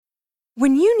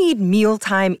When you need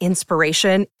mealtime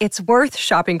inspiration, it's worth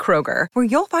shopping Kroger, where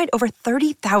you'll find over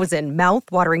 30,000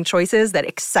 mouth-watering choices that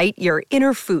excite your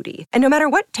inner foodie. And no matter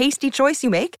what tasty choice you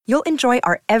make, you'll enjoy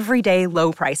our everyday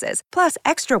low prices, plus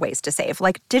extra ways to save,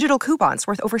 like digital coupons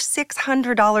worth over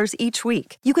 $600 each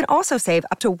week. You can also save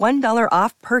up to $1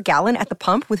 off per gallon at the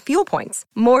pump with fuel points.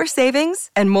 More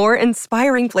savings and more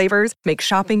inspiring flavors make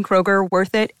shopping Kroger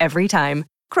worth it every time.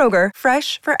 Kroger,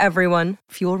 fresh for everyone.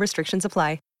 Fuel restrictions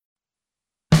apply.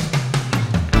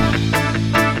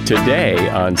 Today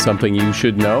on Something You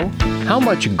Should Know, how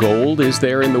much gold is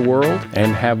there in the world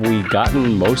and have we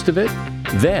gotten most of it?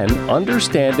 Then,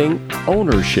 understanding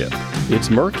ownership. It's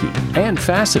murky and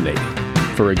fascinating.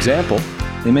 For example,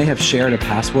 they may have shared a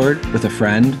password with a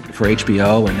friend for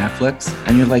HBO or Netflix,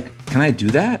 and you're like, can I do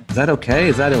that? Is that okay?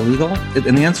 Is that illegal?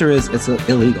 And the answer is it's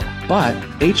illegal. But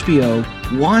HBO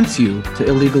wants you to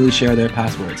illegally share their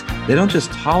passwords. They don't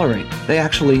just tolerate, they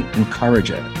actually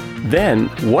encourage it. Then,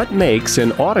 what makes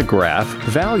an autograph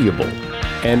valuable?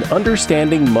 And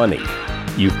understanding money.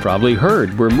 You've probably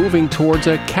heard we're moving towards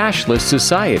a cashless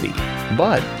society,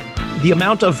 but the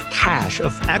amount of cash,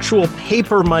 of actual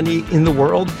paper money in the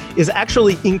world is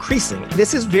actually increasing.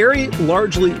 This is very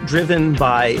largely driven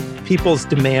by people's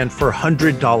demand for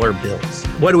 $100 bills.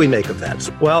 What do we make of that?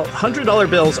 Well, $100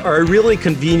 bills are a really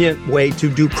convenient way to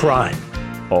do crime.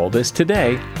 All this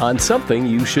today on Something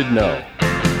You Should Know.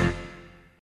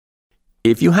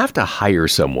 If you have to hire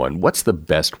someone, what's the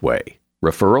best way?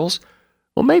 Referrals?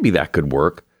 Well, maybe that could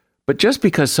work. But just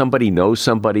because somebody knows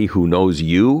somebody who knows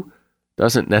you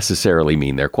doesn't necessarily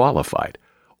mean they're qualified.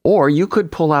 Or you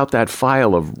could pull out that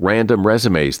file of random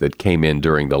resumes that came in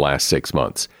during the last 6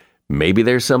 months. Maybe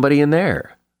there's somebody in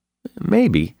there.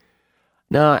 Maybe.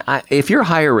 Now, if you're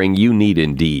hiring, you need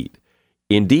Indeed.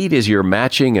 Indeed is your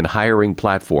matching and hiring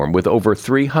platform with over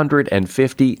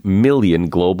 350 million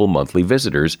global monthly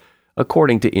visitors,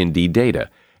 according to Indeed data,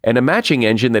 and a matching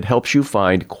engine that helps you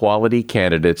find quality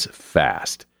candidates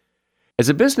fast. As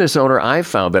a business owner, I've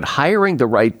found that hiring the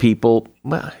right people,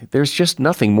 well, there's just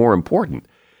nothing more important.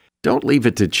 Don't leave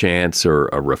it to chance or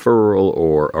a referral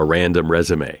or a random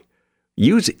resume.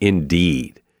 Use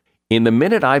Indeed. In the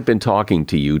minute I've been talking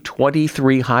to you,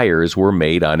 23 hires were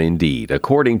made on Indeed,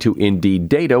 according to Indeed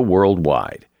data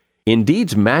worldwide.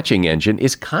 Indeed's matching engine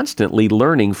is constantly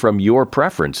learning from your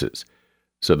preferences.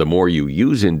 So the more you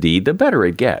use Indeed, the better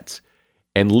it gets.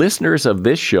 And listeners of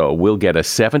this show will get a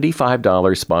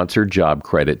 $75 sponsored job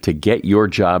credit to get your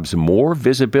jobs more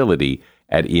visibility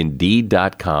at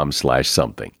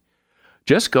Indeed.com/something.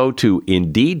 Just go to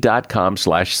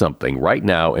Indeed.com/something right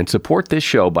now and support this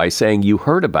show by saying you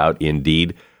heard about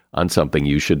Indeed on Something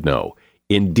You Should Know.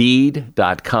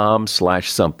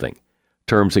 Indeed.com/something.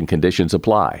 Terms and conditions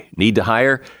apply. Need to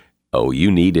hire? Oh, you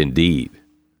need Indeed.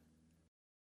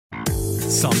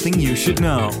 Something you should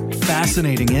know.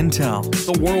 Fascinating intel,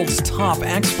 the world's top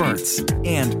experts,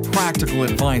 and practical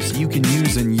advice you can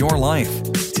use in your life.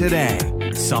 Today,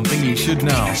 Something You Should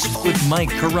Know with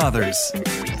Mike Carruthers.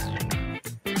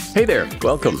 Hey there,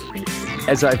 welcome.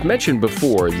 As I've mentioned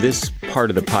before, this part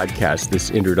of the podcast,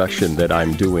 this introduction that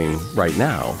I'm doing right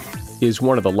now, is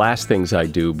one of the last things I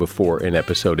do before an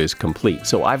episode is complete.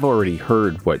 So I've already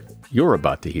heard what you're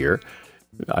about to hear.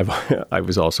 I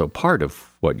was also part of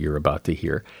what you're about to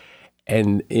hear.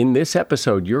 And in this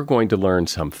episode, you're going to learn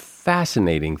some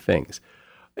fascinating things.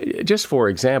 Just for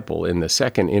example, in the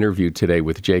second interview today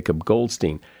with Jacob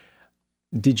Goldstein,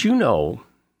 did you know,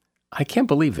 I can't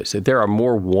believe this, that there are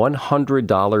more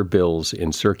 $100 bills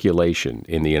in circulation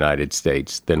in the United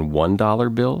States than $1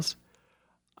 bills?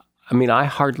 I mean, I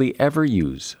hardly ever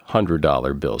use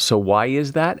 $100 bills. So why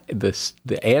is that?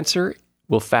 The answer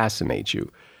will fascinate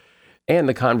you. And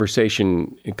the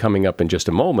conversation coming up in just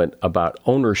a moment about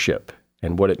ownership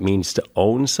and what it means to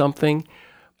own something,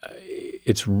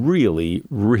 it's really,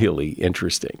 really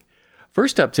interesting.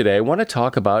 First up today, I want to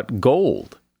talk about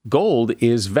gold. Gold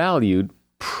is valued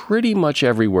pretty much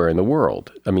everywhere in the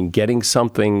world. I mean, getting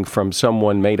something from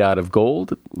someone made out of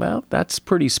gold, well, that's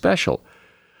pretty special.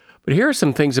 But here are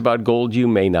some things about gold you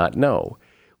may not know.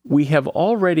 We have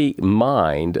already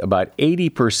mined about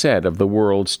 80% of the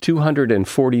world's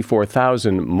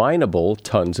 244,000 mineable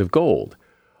tons of gold.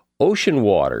 Ocean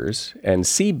waters and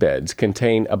seabeds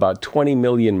contain about 20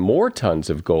 million more tons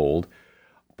of gold,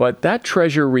 but that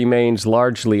treasure remains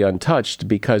largely untouched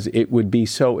because it would be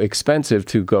so expensive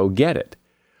to go get it.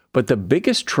 But the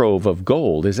biggest trove of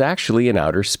gold is actually in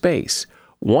outer space.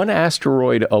 One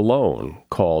asteroid alone,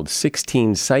 called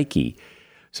 16 Psyche,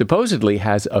 supposedly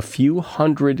has a few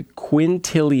 $100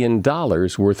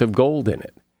 quintillion worth of gold in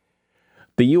it.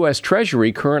 The U.S.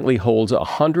 Treasury currently holds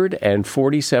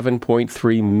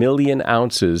 147.3 million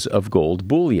ounces of gold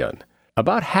bullion.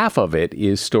 About half of it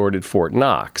is stored at Fort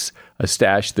Knox, a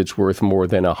stash that's worth more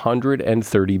than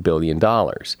 $130 billion.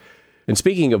 And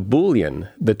speaking of bullion,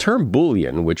 the term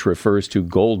bullion, which refers to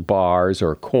gold bars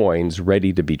or coins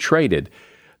ready to be traded,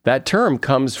 that term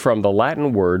comes from the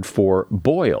Latin word for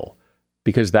boil,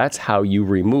 because that's how you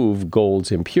remove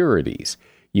gold's impurities.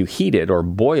 You heat it or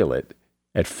boil it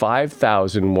at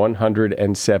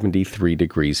 5,173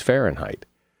 degrees Fahrenheit.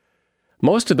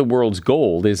 Most of the world's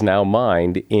gold is now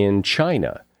mined in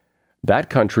China. That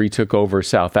country took over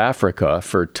South Africa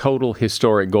for total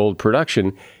historic gold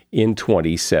production in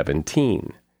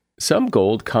 2017. Some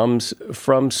gold comes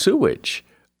from sewage.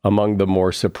 Among the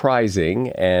more surprising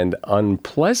and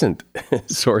unpleasant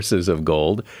sources of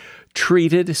gold,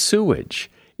 treated sewage.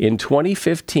 In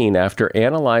 2015, after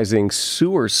analyzing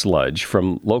sewer sludge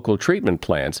from local treatment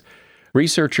plants,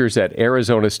 researchers at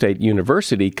Arizona State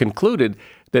University concluded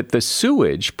that the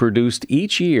sewage produced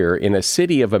each year in a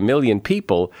city of 1 million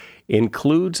people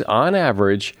includes, on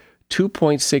average,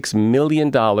 $2.6 million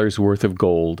worth of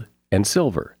gold and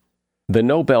silver. The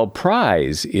Nobel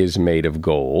Prize is made of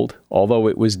gold, although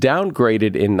it was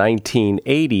downgraded in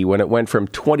 1980 when it went from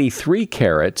 23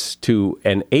 carats to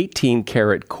an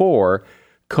 18-carat core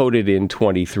coated in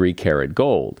 23-carat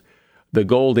gold. The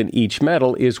gold in each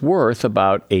medal is worth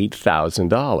about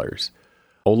 $8,000.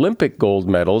 Olympic gold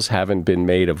medals haven't been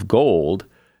made of gold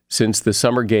since the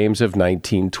Summer Games of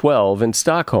 1912 in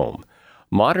Stockholm.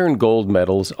 Modern gold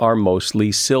medals are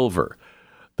mostly silver.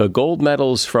 The gold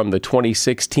medals from the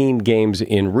 2016 Games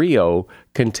in Rio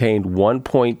contained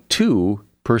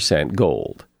 1.2%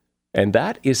 gold. And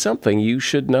that is something you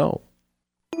should know.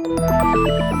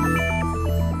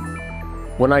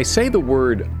 When I say the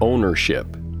word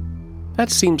ownership, that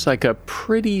seems like a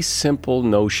pretty simple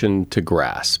notion to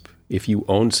grasp. If you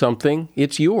own something,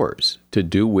 it's yours to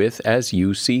do with as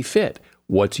you see fit.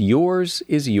 What's yours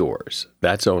is yours.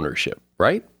 That's ownership,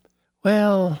 right?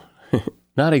 Well,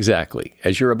 not exactly,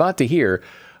 as you're about to hear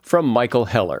from Michael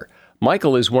Heller.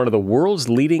 Michael is one of the world's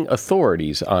leading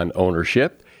authorities on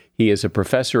ownership. He is a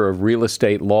professor of real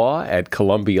estate law at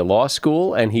Columbia Law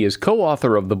School, and he is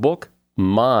co-author of the book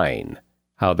Mine: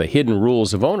 How the Hidden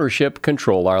Rules of Ownership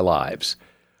Control Our Lives.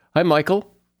 Hi,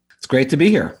 Michael. It's great to be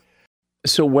here.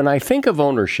 So when I think of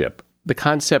ownership, the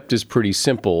concept is pretty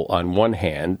simple. On one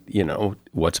hand,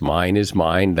 what's mine is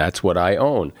mine. That's what I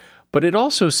own. But it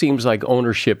also seems like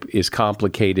ownership is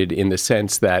complicated in the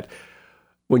sense that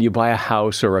when you buy a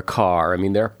house or a car,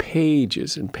 there are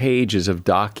pages and pages of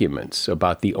documents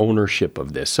about the ownership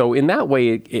of this. So in that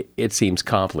way, it seems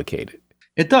complicated.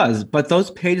 It does, but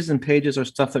those pages and pages are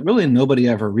stuff that really nobody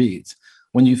ever reads.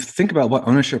 When you think about what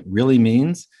ownership really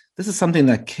means, this is something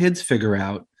that kids figure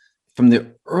out from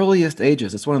the earliest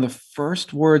ages. It's one of the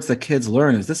first words that kids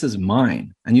learn is this is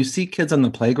mine. And you see kids on the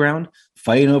playground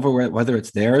fighting over whether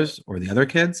it's theirs or the other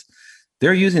kids.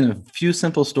 They're using a few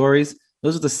simple stories.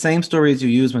 Those are the same stories you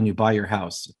use when you buy your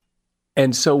house.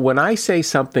 And so when I say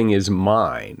something is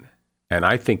mine, and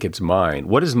I think it's mine,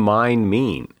 what does mine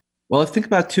mean? Well, think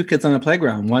about two kids on a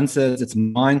playground. One says it's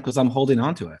mine because I'm holding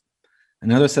onto it.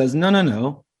 Another says,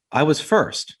 no, I was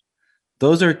first.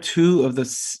 Those are two of the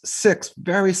 6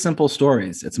 very simple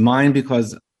stories. It's mine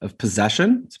because of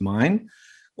possession, it's mine,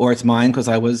 or it's mine because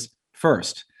I was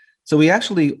first. So we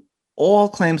actually, all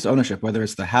claims to ownership, whether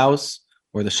it's the house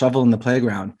or the shovel in the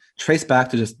playground, trace back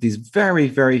to just these very,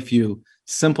 very few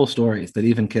simple stories that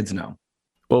even kids know.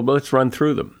 Well, let's run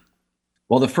through them.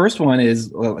 Well, the first one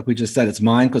is, like we just said, it's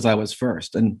mine because I was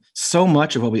first. And so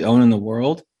much of what we own in the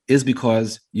world is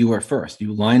because you were first.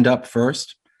 You lined up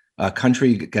first. A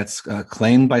country gets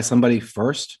claimed by somebody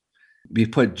first. We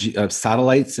put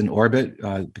satellites in orbit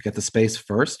to get the space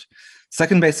first.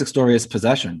 Second basic story is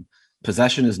possession.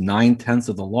 Possession is 9/10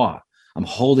 of the law. I'm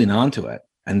holding on to it,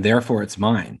 and therefore it's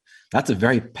mine. That's a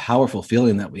very powerful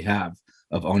feeling that we have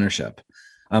of ownership.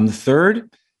 The third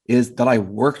is that I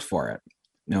worked for it.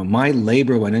 My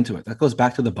labor went into it. That goes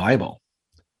back to the Bible.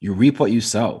 You reap what you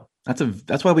sow.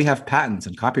 That's why we have patents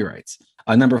and copyrights.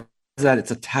 Number 4 is that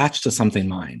it's attached to something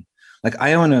mine. Like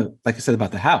I own like I said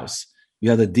about the house,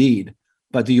 you have the deed,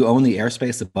 but do you own the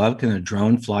airspace above? Can a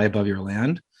drone fly above your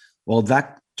land? Well,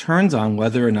 that turns on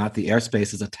whether or not the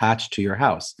airspace is attached to your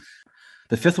house.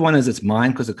 The fifth one is it's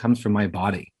mine because it comes from my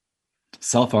body,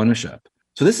 self-ownership.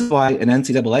 So this is why an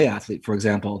NCAA athlete, for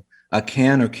example,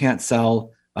 can or can't sell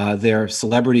their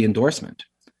celebrity endorsement.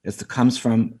 It comes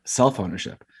from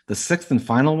self-ownership. The sixth and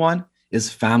final one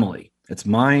is family. It's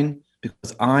mine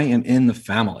because I am in the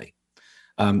family.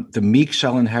 The meek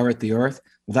shall inherit the earth.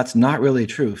 Well, that's not really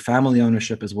true. Family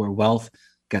ownership is where wealth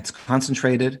gets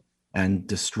concentrated and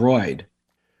destroyed.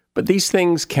 But these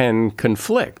things can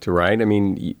conflict, right? I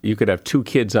mean, you could have two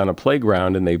kids on a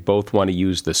playground and they both want to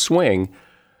use the swing,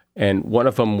 and one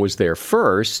of them was there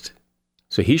first,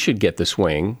 so he should get the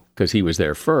swing because he was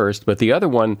there first, but the other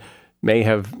one may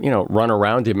have, run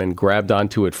around him and grabbed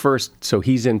onto it first, so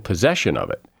he's in possession of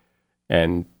it.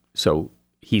 And so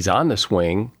he's on the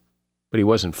swing, but he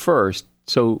wasn't first,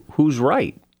 so who's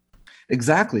right?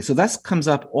 Exactly. So that comes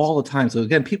up all the time. So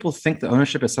again, people think that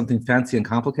ownership is something fancy and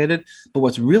complicated, but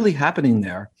what's really happening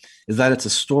there is that it's a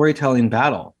storytelling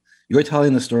battle. You're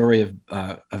telling the story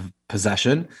of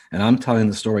possession, and I'm telling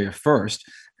the story of first,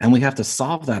 and we have to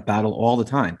solve that battle all the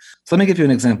time. So let me give you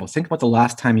an example. Think about the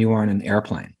last time you were on an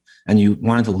airplane and you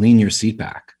wanted to lean your seat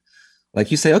back.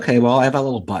 Like you say, okay, well, I have a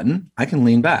little button, I can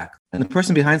lean back. And the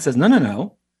person behind says,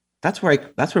 no, that's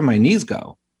where my knees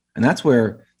go. And that's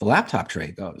where the laptop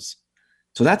tray goes.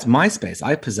 So that's my space.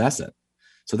 I possess it.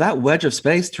 So that wedge of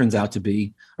space turns out to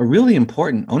be a really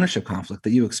important ownership conflict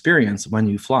that you experience when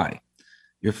you fly.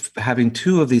 You're having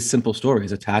two of these simple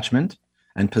stories, attachment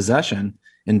and possession,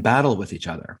 in battle with each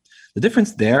other. The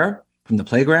difference there from the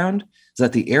playground is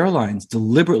that the airlines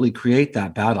deliberately create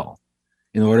that battle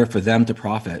in order for them to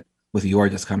profit with your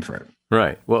discomfort.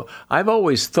 Right. Well, I've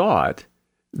always thought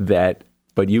that,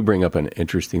 but you bring up an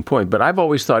interesting point, but I've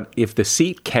always thought if the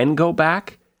seat can go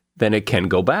back, then it can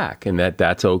go back, and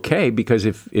that's okay, because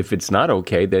if it's not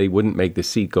okay, they wouldn't make the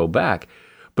seat go back.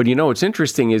 But what's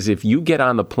interesting is if you get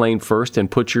on the plane first and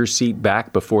put your seat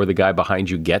back before the guy behind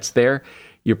you gets there,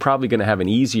 you're probably going to have an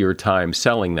easier time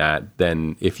selling that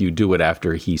than if you do it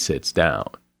after he sits down.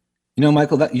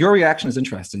 Michael, your reaction is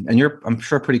interesting, and I'm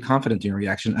sure pretty confident in your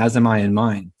reaction, as am I in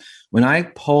mine. When I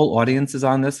poll audiences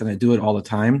on this, and I do it all the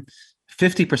time,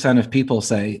 50% of people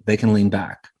say they can lean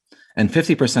back, and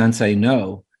 50% say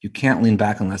no, you can't lean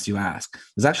back unless you ask.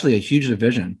 There's actually a huge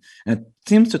division, and it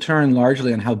seems to turn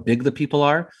largely on how big the people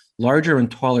are. Larger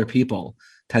and taller people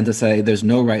tend to say there's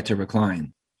no right to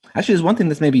recline. Actually, there's one thing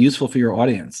that's maybe useful for your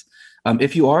audience.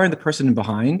 If you are the person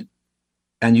behind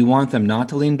and you want them not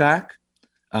to lean back,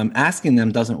 asking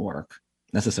them doesn't work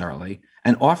necessarily,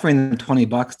 and offering them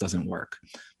 $20 doesn't work.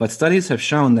 But studies have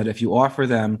shown that if you offer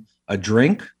them a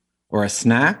drink or a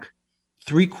snack,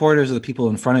 3/4 of the people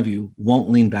in front of you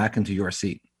won't lean back into your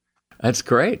seat. That's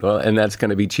great. Well, and that's going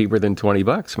to be cheaper than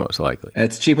 $20, most likely.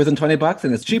 It's cheaper than $20,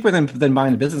 and it's cheaper than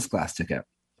buying a business class ticket,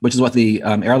 which is what the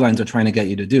airlines are trying to get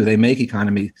you to do. They make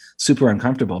economy super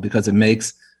uncomfortable because it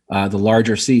makes the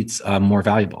larger seats more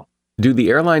valuable. Do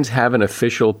the airlines have an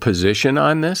official position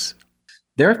on this?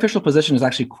 Their official position is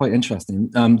actually quite interesting.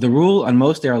 The rule on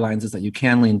most airlines is that you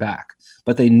can lean back,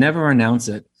 but they never announce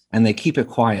it, and they keep it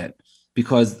quiet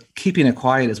because keeping it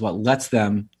quiet is what lets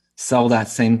them sell that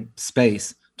same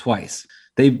space twice.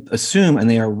 They assume, and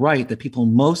they are right, that people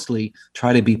mostly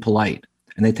try to be polite,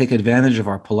 and they take advantage of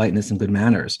our politeness and good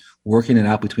manners, working it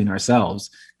out between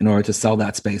ourselves in order to sell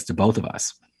that space to both of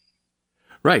us.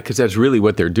 Right, because that's really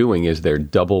what they're doing, is they're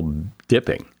double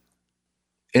dipping.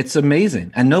 It's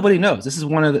amazing, and nobody knows. This is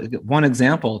one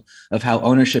example of how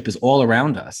ownership is all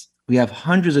around us. We have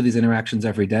hundreds of these interactions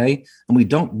every day, and we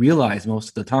don't realize most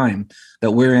of the time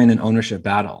that we're in an ownership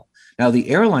battle. Now, the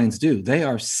airlines do. They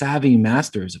are savvy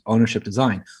masters of ownership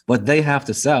design. What they have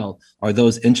to sell are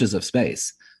those inches of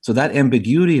space. So that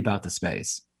ambiguity about the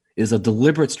space is a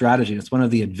deliberate strategy. It's one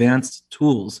of the advanced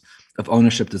tools of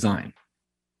ownership design.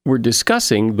 We're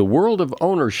discussing the world of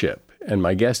ownership, and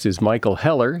my guest is Michael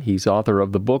Heller. He's author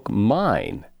of the book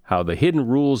Mine: How the Hidden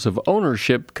Rules of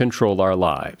Ownership Control Our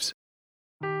Lives.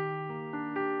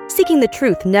 Seeking the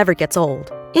truth never gets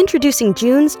old. Introducing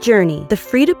June's Journey, the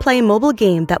free-to-play mobile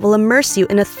game that will immerse you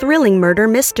in a thrilling murder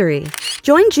mystery.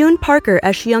 Join June Parker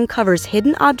as she uncovers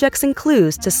hidden objects and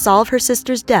clues to solve her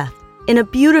sister's death in a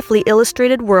beautifully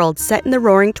illustrated world set in the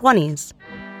Roaring '20s.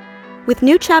 With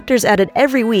new chapters added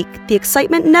every week, the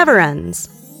excitement never ends.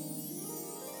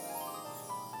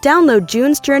 Download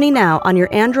June's Journey now on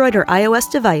your Android or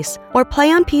iOS device, or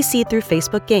play on PC through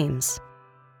Facebook Games.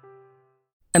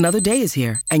 Another day is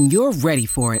here, and you're ready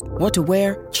for it. What to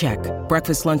wear? Check.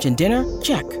 Breakfast, lunch, and dinner?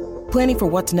 Check. Planning for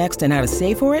what's next and how to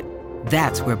save for it?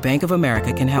 That's where Bank of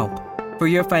America can help. For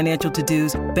your financial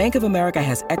to-dos, Bank of America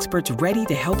has experts ready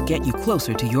to help get you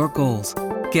closer to your goals.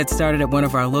 Get started at one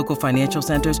of our local financial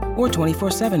centers or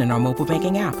 24/7 in our mobile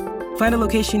banking app. Find a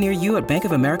location near you at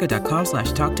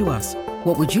bankofamerica.com/talktous.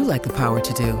 What would you like the power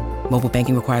to do? Mobile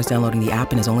banking requires downloading the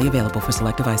app and is only available for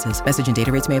select devices. Message and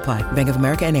data rates may apply. Bank of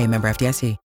America NA, member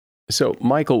FDIC. So,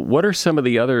 Michael, what are some of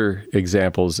the other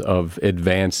examples of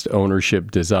advanced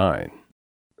ownership design?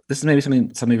 This is maybe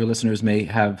something some of your listeners may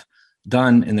have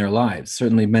done in their lives.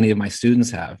 Certainly many of my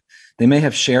students have. They may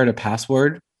have shared a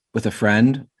password with a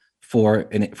friend for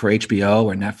HBO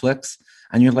or Netflix.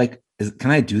 And you're like,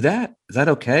 can I do that? Is that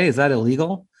okay? Is that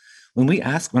illegal? When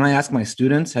I ask my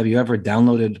students, have you ever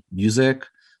downloaded music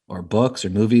or books or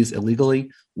movies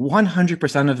illegally?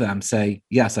 100% of them say,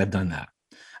 yes, I've done that.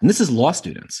 And this is law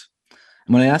students.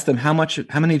 And when I ask them how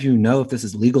many of you know if this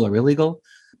is legal or illegal,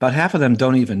 about half of them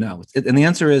don't even know. And the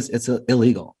answer is it's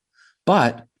illegal.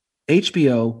 But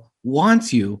HBO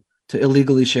wants you to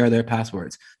illegally share their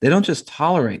passwords. They don't just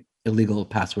tolerate illegal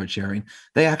password sharing,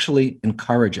 they actually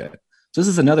encourage it. So this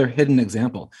is another hidden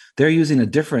example. They're using a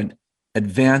different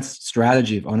advanced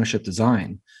strategy of ownership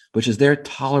design, which is they're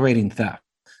tolerating theft.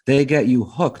 They get you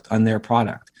hooked on their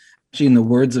product. Actually, in the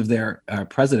words of their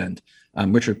president,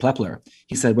 Richard Plepler,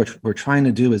 he said, what we're trying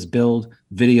to do is build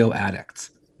video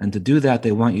addicts. And to do that,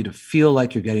 they want you to feel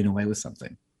like you're getting away with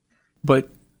something. But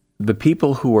the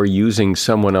people who are using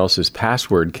someone else's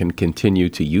password can continue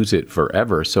to use it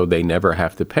forever, so they never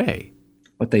have to pay.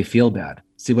 But they feel bad.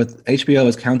 See, what HBO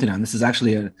is counting on, this is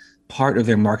actually a part of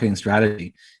their marketing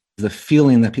strategy, the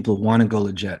feeling that people want to go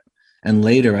legit. And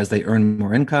later, as they earn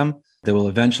more income, they will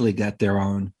eventually get their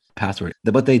own password.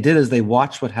 What they did is they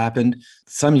watched what happened.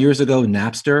 Some years ago,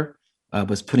 Napster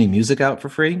was putting music out for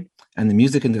free, and the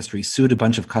music industry sued a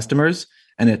bunch of customers,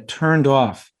 and it turned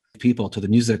off people to the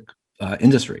music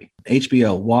industry.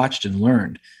 HBO watched and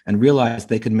learned and realized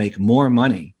they could make more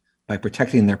money by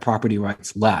protecting their property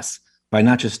rights less, by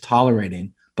not just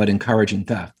tolerating, but encouraging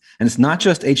theft. And it's not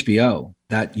just HBO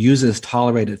that uses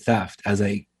tolerated theft as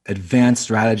a advanced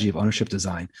strategy of ownership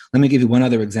design. Let me give you one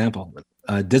other example,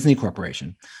 Disney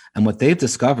Corporation. And what they've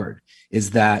discovered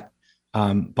is that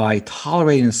by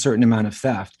tolerating a certain amount of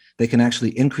theft, they can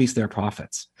actually increase their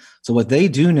profits. So what they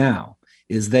do now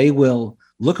is they will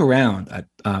look around at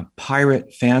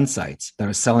pirate fan sites that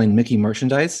are selling Mickey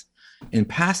merchandise. In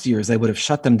past years, they would have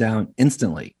shut them down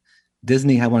instantly.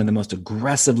 Disney had one of the most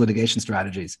aggressive litigation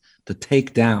strategies to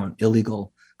take down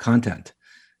illegal content.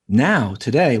 Now,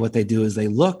 today, what they do is they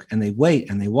look and they wait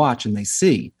and they watch and they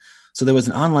see. So there was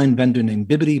an online vendor named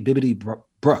Bibbidi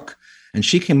Brooke, and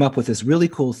she came up with this really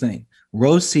cool thing,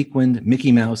 rose-sequined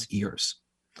Mickey Mouse ears.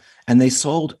 And they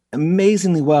sold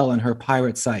amazingly well on her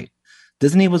pirate site.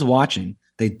 Disney was watching.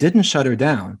 They didn't shut her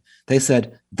down. They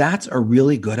said, that's a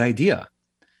really good idea.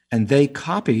 And they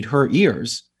copied her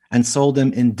ears and sold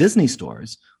them in Disney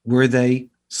stores where they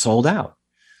sold out.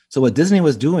 So what Disney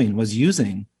was doing was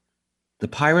using the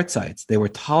pirate sites. They were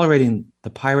tolerating the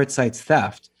pirate sites'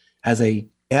 theft as an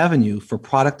avenue for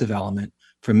product development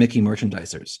for Mickey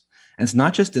merchandisers. And it's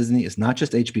not just Disney, it's not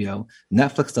just HBO,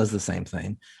 Netflix does the same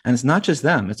thing. And it's not just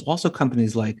them, it's also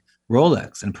companies like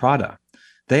Rolex and Prada.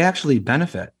 They actually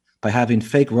benefit by having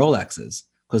fake Rolexes,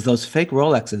 because those fake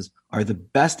Rolexes are the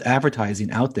best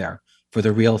advertising out there for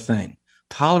the real thing.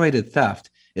 Tolerated theft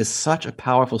is such a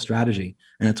powerful strategy,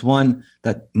 and it's one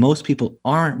that most people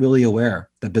aren't really aware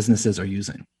that businesses are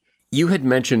using. You had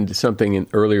mentioned something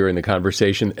earlier in the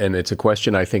conversation, and it's a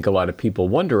question I think a lot of people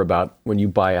wonder about. When you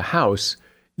buy a house,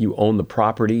 you own the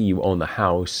property, you own the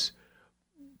house,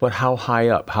 but how high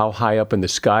up? How high up in the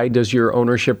sky does your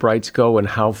ownership rights go, and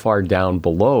how far down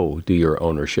below do your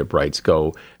ownership rights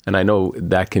go? And I know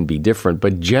that can be different,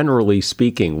 but generally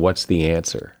speaking, what's the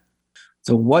answer?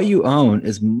 So what you own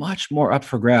is much more up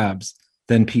for grabs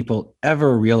than people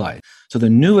ever realize. So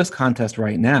the newest contest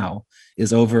right now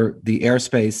is over the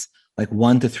airspace like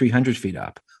 1 to 300 feet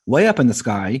up. Way up in the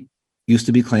sky used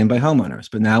to be claimed by homeowners,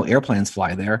 but now airplanes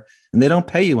fly there and they don't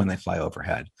pay you when they fly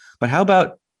overhead. But how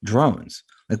about drones?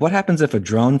 Like what happens if a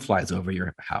drone flies over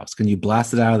your house? Can you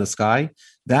blast it out of the sky?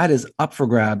 That is up for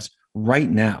grabs right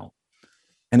now.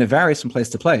 And it varies from place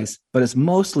to place, but it's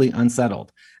mostly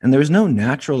unsettled. And there's no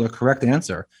natural or correct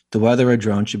answer to whether a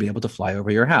drone should be able to fly over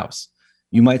your house.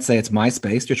 You might say it's my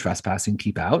space, you're trespassing,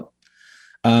 keep out.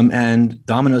 And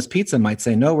Domino's Pizza might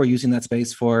say, no, we're using that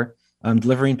space for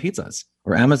delivering pizzas,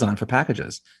 or Amazon for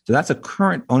packages. So that's a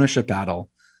current ownership battle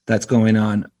that's going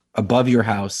on above your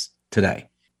house today.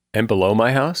 And below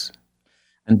my house?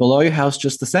 And below your house,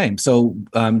 just the same. So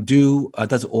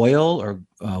does oil or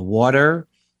water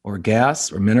or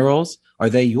gas or minerals, are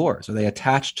they yours? Are they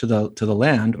attached to the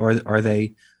land, or are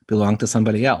they belong to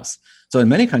somebody else? So in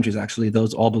many countries, actually,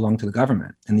 those all belong to the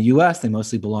government. In the US, they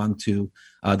mostly belong to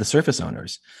the surface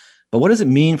owners. But what does it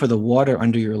mean for the water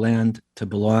under your land to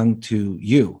belong to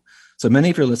you? So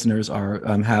many of your listeners are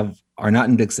not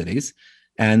in big cities,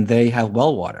 and they have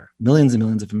well water. Millions and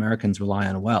millions of Americans rely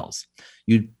on wells.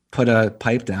 You put a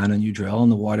pipe down and you drill,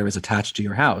 and the water is attached to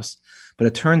your house. But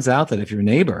it turns out that if your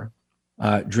neighbor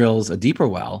drills a deeper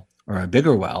well or a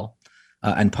bigger well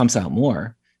and pumps out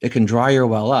more, it can dry your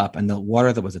well up and the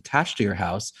water that was attached to your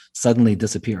house suddenly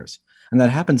disappears. And that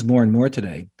happens more and more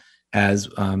today as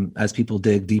people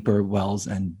dig deeper wells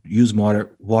and use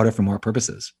water for more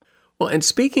purposes. Well, and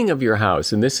speaking of your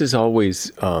house, and this has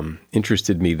always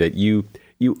interested me, that you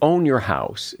own your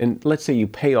house, and let's say you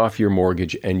pay off your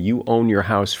mortgage and you own your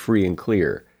house free and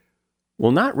clear.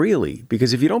 Well, not really,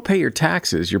 because if you don't pay your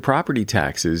taxes, your property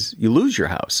taxes, you lose your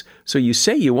house. So you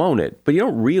say you own it, but you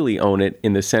don't really own it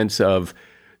in the sense of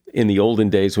in the olden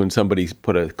days when somebody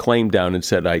put a claim down and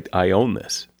said, I own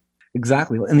this.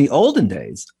 Exactly. In the olden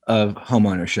days of home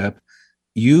ownership,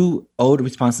 you owed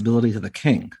responsibility to the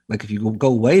king. Like if you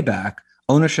go way back,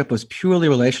 ownership was purely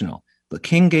relational. The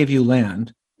king gave you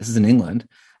land, this is in England,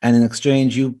 and in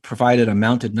exchange, you provided a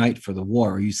mounted knight for the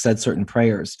war, or you said certain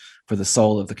prayers for the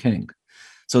soul of the king.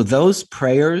 So those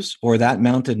prayers or that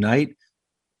mounted knight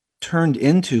turned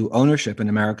into ownership in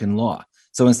American law.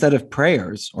 So instead of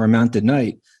prayers or a mounted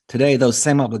knight, today those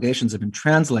same obligations have been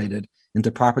translated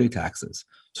into property taxes.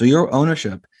 So your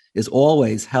ownership is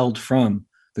always held from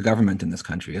the government in this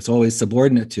country. It's always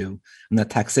subordinate to, and that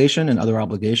taxation and other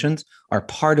obligations are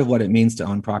part of what it means to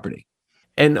own property.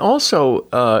 And also,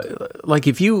 like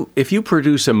if you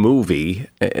produce a movie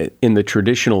in the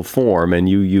traditional form and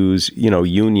you use,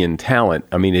 union talent,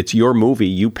 I mean, it's your movie,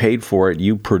 you paid for it,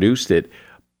 you produced it.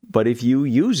 But if you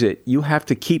use it, you have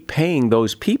to keep paying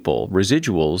those people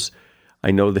residuals.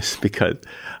 I know this because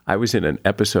I was in an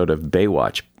episode of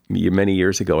Baywatch many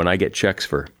years ago, and I get checks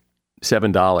for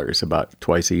 $7 about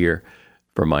twice a year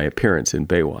for my appearance in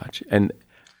Baywatch. And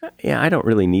yeah, I don't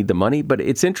really need the money, but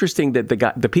it's interesting that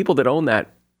the people that own that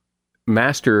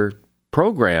master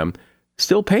program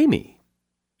still pay me.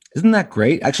 Isn't that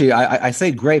great? Actually, I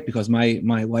say great because my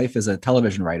wife is a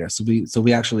television writer, so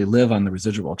we actually live on the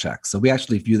residual checks. So we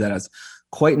actually view that as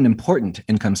quite an important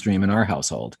income stream in our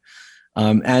household,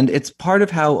 and it's part of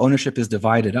how ownership is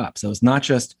divided up. So it's not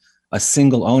just a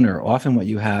single owner. Often what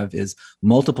you have is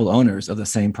multiple owners of the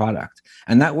same product.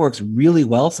 And that works really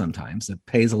well sometimes. It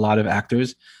pays a lot of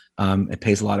actors. It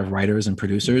pays a lot of writers and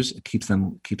producers. It keeps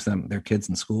them their kids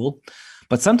in school.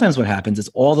 But sometimes what happens is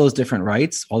all those different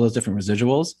rights, all those different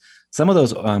residuals, some of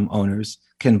those owners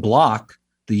can block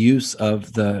the use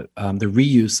of the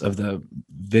reuse of the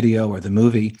video or the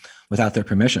movie without their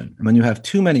permission. And when you have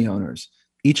too many owners,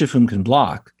 each of whom can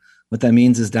block, what that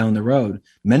means is down the road,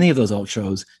 many of those old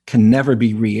shows can never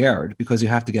be re-aired because you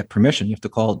have to get permission. You have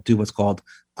to do what's called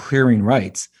clearing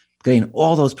rights. Getting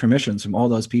all those permissions from all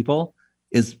those people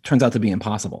turns out to be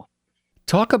impossible.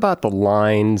 Talk about the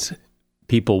lines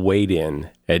people wait in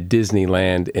at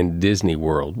Disneyland and Disney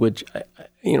World, which,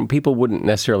 people wouldn't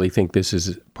necessarily think this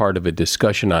is part of a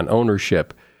discussion on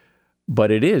ownership, but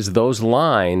it is. Those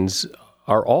lines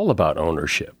are all about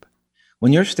ownership.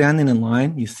 When you're standing in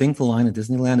line, you think the line at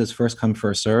Disneyland is first come,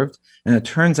 first served. And it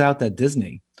turns out that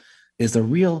Disney is a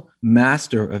real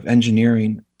master of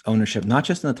engineering ownership, not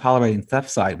just in the tolerating theft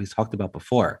side we talked about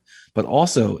before, but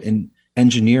also in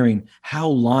engineering how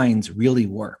lines really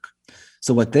work.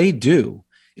 So what they do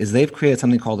is they've created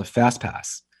something called a fast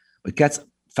pass. It gets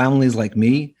families like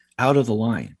me out of the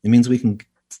line. It means we can,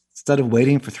 instead of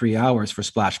waiting for 3 hours for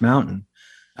Splash Mountain,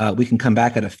 we can come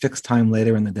back at a fixed time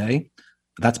later in the day.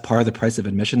 That's part of the price of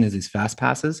admission is these fast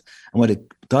passes. And what it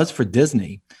does for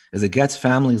Disney is it gets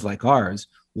families like ours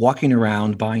walking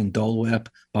around buying Dole Whip,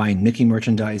 buying Mickey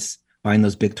merchandise, buying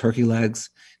those big turkey legs.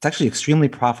 It's actually extremely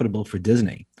profitable for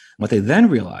Disney. What they then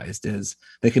realized is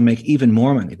they can make even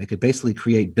more money. They could basically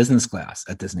create business class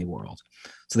at Disney World.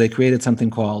 So they created something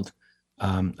called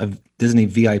a Disney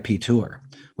VIP tour,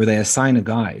 where they assign a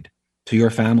guide to your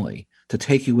family to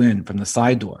take you in from the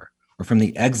side door or from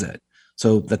the exit,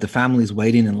 so that the families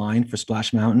waiting in line for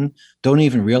Splash Mountain don't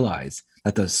even realize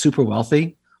that the super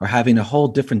wealthy are having a whole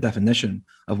different definition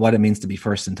of what it means to be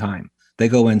first in time. They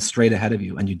go in straight ahead of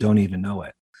you and you don't even know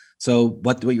it. So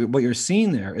what you're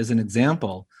seeing there is an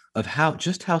example of how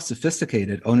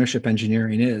sophisticated ownership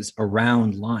engineering is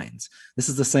around lines. This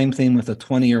is the same thing with a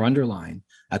 20 or under line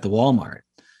at the Walmart,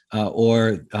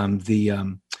 or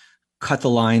the cut the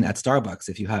line at Starbucks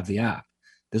if you have the app.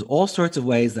 There's all sorts of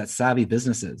ways that savvy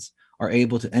businesses are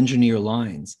able to engineer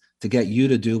lines to get you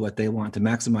to do what they want to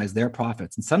maximize their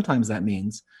profits. And sometimes that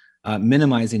means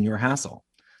minimizing your hassle.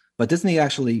 But Disney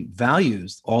actually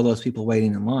values all those people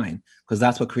waiting in line because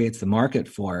that's what creates the market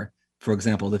for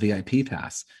example, the VIP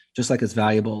pass, just like it's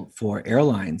valuable for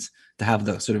airlines to have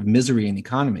the sort of misery in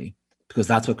economy because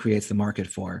that's what creates the market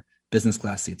for business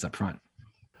class seats up front.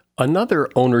 Another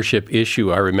ownership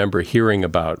issue I remember hearing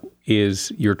about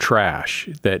is your trash,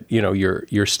 that,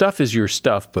 your stuff is your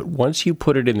stuff, but once you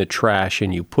put it in the trash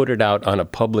and you put it out on a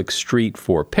public street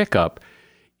for pickup,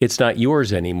 it's not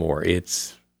yours anymore.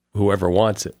 It's whoever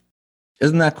wants it.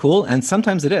 Isn't that cool? And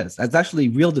sometimes it is. There's actually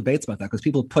real debates about that because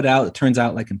people put out, it turns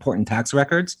out, like important tax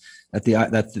records that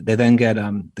they then get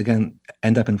they can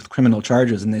end up in criminal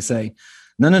charges, and they say,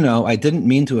 no, I didn't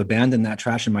mean to abandon that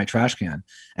trash in my trash can.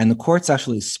 And the courts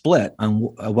actually split on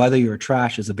whether your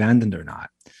trash is abandoned or not.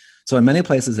 So in many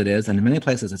places it is, and in many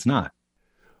places it's not.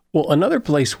 Well, another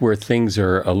place where things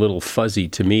are a little fuzzy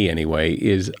to me anyway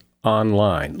is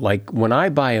online. Like when I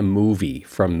buy a movie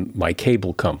from my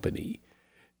cable company,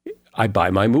 I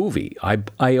buy my movie.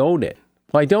 I own it.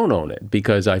 Well, I don't own it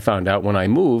because I found out when I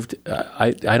moved,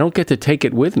 I don't get to take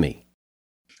it with me.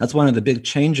 That's one of the big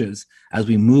changes as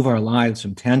we move our lives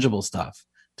from tangible stuff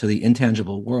to the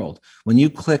intangible world. When you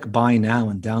click buy now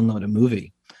and download a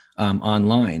movie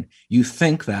online, you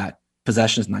think that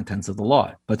possession is 9/10 of the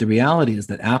law. But the reality is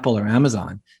that Apple or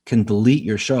Amazon can delete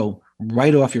your show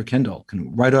right off your Kindle,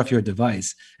 can right off your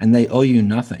device, and they owe you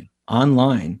nothing.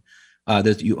 Online,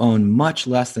 you own much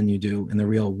less than you do in the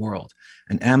real world.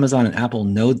 And Amazon and Apple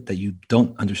know that you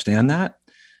don't understand that.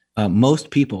 Most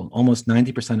people, almost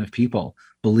 90% of people,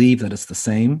 believe that it's the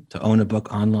same to own a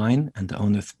book online and to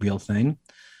own the real thing.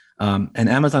 And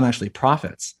Amazon actually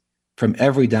profits from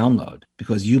every download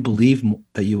because you believe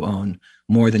that you own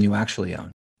more than you actually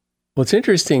own. Well, it's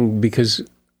interesting because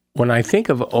when I think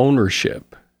of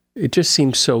ownership, it just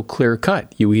seems so clear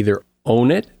cut. You either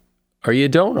own it or you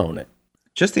don't own it.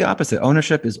 Just the opposite.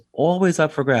 Ownership is always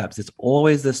up for grabs. It's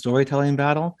always the storytelling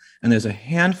battle. And there's a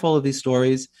handful of these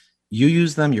stories. You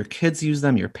use them, your kids use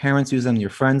them, your parents use them, your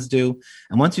friends do.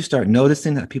 And once you start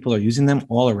noticing that people are using them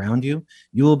all around you,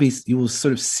 you will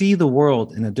sort of see the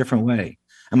world in a different way.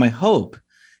 And my hope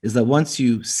is that once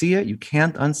you see it, you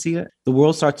can't unsee it, the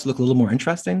world starts to look a little more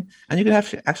interesting, and you can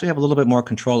actually have a little bit more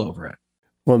control over it.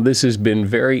 Well, this has been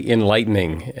very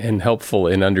enlightening and helpful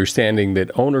in understanding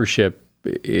that ownership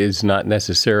is not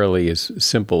necessarily as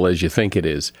simple as you think it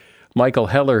is. Michael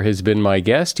Heller has been my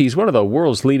guest. He's one of the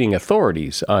world's leading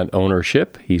authorities on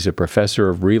ownership. He's a professor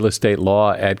of real estate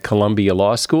law at Columbia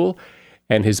Law School,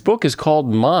 and his book is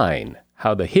called Mine: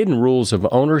 How the Hidden Rules of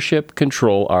Ownership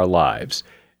Control Our Lives.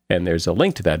 And there's a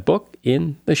link to that book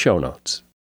in the show notes.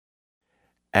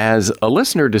 As a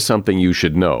listener to Something You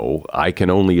Should Know, I can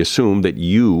only assume that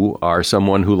you are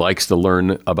someone who likes to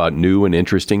learn about new and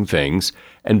interesting things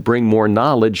and bring more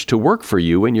knowledge to work for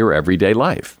you in your everyday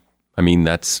life. I mean,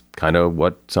 that's kind of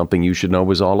what Something You Should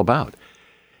Know is all about.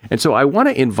 And so I want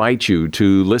to invite you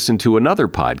to listen to another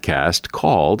podcast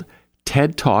called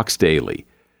TED Talks Daily.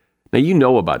 Now, you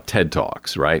know about TED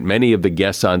Talks, right? Many of the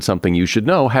guests on Something You Should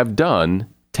Know have done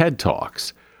TED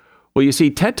Talks. Well, you see,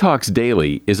 TED Talks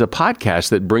Daily is a podcast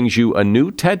that brings you a new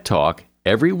TED Talk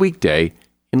every weekday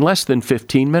in less than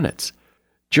 15 minutes.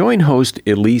 Join host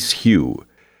Elise Hu.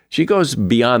 She goes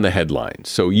beyond the headlines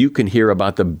so you can hear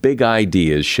about the big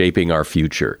ideas shaping our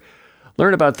future.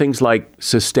 Learn about things like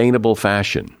sustainable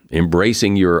fashion,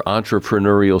 embracing your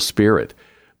entrepreneurial spirit,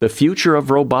 the future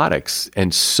of robotics,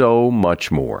 and so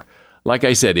much more. Like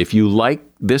I said, if you like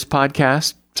this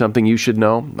podcast, Something You Should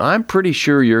Know, I'm pretty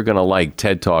sure you're going to like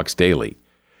TED Talks Daily.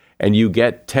 And you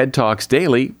get TED Talks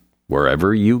Daily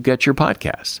wherever you get your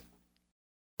podcasts.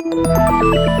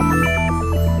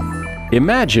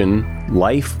 Imagine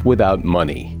life without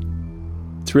money.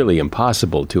 It's really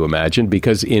impossible to imagine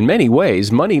because in many ways,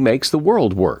 money makes the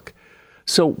world work.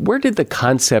 So where did the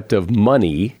concept of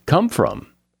money come from?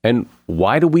 And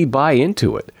why do we buy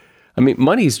into it? I mean,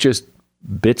 money's just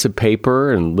bits of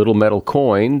paper and little metal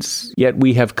coins, yet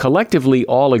we have collectively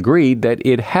all agreed that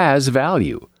it has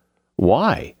value.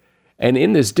 Why? And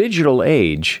in this digital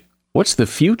age, what's the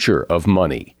future of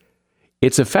money?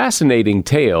 It's a fascinating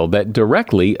tale that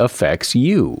directly affects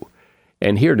you.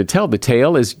 And here to tell the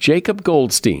tale is Jacob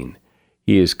Goldstein.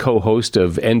 He is co-host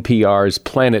of NPR's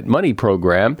Planet Money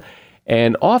program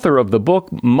and author of the book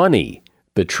Money: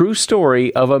 The True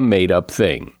Story of a Made-Up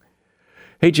Thing.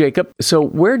 Hey, Jacob, so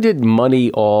where did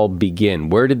money all begin?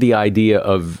 Where did the idea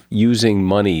of using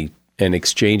money and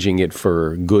exchanging it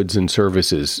for goods and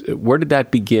services, where did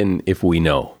that begin, if we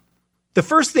know? The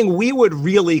first thing we would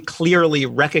really clearly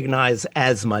recognize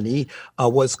as money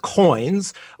was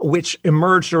coins, which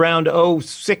emerged around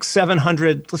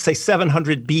 700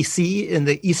 BC in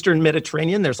the Eastern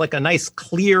Mediterranean. There's like a nice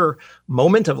clear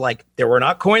moment of like, there were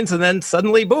not coins, and then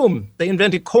suddenly, boom, they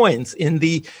invented coins in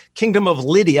the Kingdom of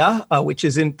Lydia, which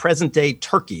is in present-day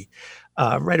Turkey,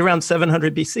 right around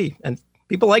 700 BC. And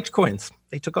people liked coins.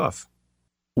 They took off.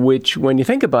 Which, when you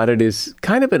think about it, is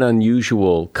kind of an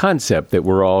unusual concept that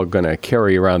we're all going to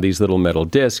carry around these little metal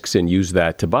discs and use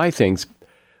that to buy things.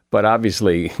 But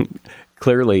obviously,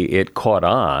 clearly it caught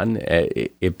on.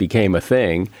 It became a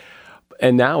thing.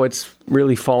 And now it's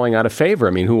really falling out of favor.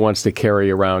 I mean, who wants to carry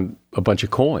around a bunch of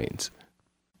coins?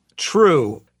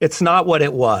 True. It's not what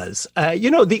it was.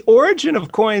 The origin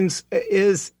of coins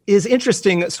is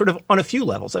interesting sort of on a few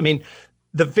levels. I mean,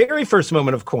 the very first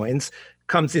moment of coins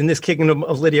comes in this kingdom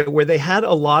of Lydia, where they had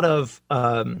a lot of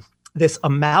this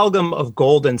amalgam of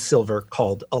gold and silver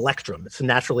called electrum. It's a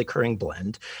naturally occurring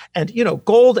blend. And,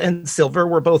 gold and silver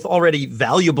were both already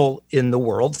valuable in the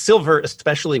world. Silver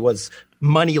especially was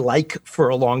money-like for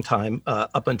a long time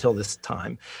up until this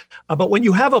time. But when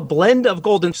you have a blend of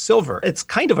gold and silver, it's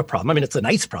kind of a problem. I mean, it's a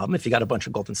nice problem if you got a bunch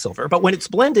of gold and silver. But when it's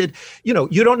blended, you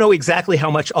don't know exactly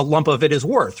how much a lump of it is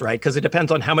worth, right? Because it depends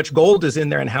on how much gold is in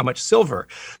there and how much silver.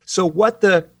 So what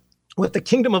the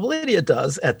Kingdom of Lydia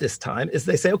does at this time is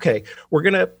they say, okay, we're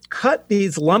going to cut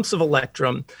these lumps of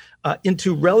electrum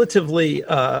into relatively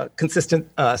consistent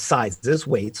sizes,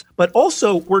 weights, but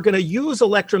also we're going to use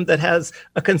electrum that has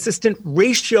a consistent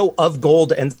ratio of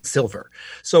gold and silver.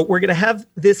 So we're going to have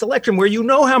this electrum where you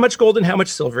know how much gold and how much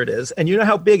silver it is, and you know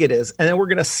how big it is, and then we're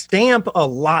going to stamp a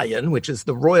lion, which is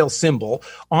the royal symbol,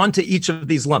 onto each of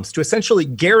these lumps to essentially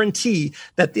guarantee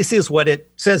that this is what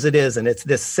it says it is, and it's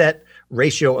this set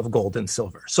ratio of gold and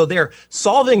silver. So they're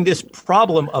solving this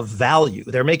problem of value.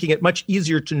 They're making it much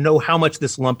easier to know how much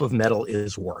this lump of metal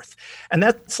is worth. And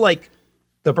that's like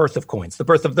the birth of coins, the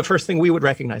birth of the first thing we would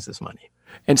recognize as money.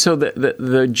 And so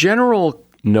the general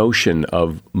notion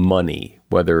of money,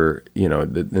 whether,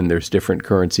 and there's different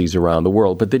currencies around the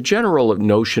world, but the general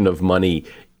notion of money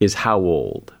is how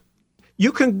old?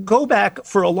 You can go back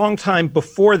for a long time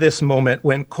before this moment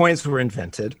when coins were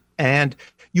invented, and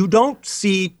you don't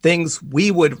see things we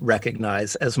would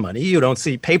recognize as money. You don't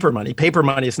see paper money. Paper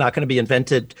money is not going to be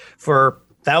invented for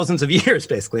thousands of years,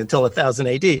 basically, until 1000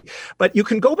 AD. But you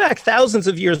can go back thousands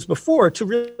of years before to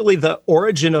really the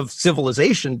origin of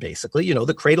civilization, basically,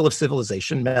 the cradle of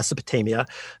civilization, Mesopotamia,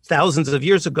 thousands of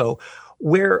years ago,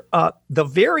 where the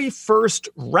very first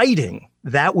writing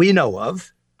that we know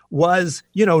of was,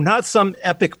 not some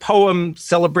epic poem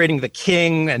celebrating the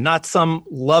king and not some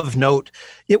love note.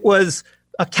 It was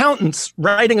accountants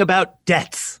writing about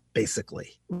debts, basically,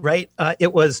 right?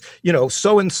 It was,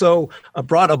 so-and-so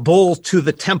brought a bull to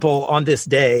the temple on this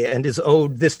day and is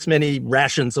owed this many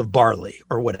rations of barley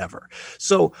or whatever.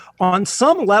 So on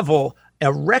some level,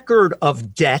 a record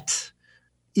of debt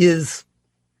is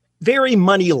very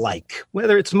money-like.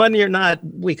 Whether it's money or not,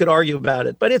 we could argue about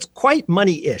it, but it's quite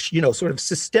money-ish. Sort of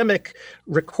systemic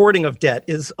recording of debt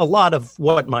is a lot of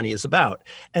what money is about.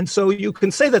 And so you can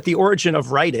say that the origin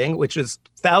of writing, which is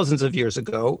thousands of years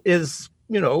ago, is,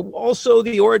 also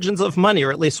the origins of money,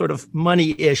 or at least sort of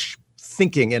money-ish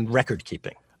thinking and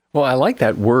record-keeping. Well, I like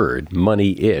that word,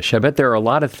 money-ish. I bet there are a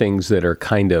lot of things that are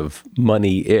kind of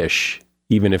money-ish,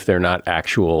 even if they're not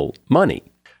actual money.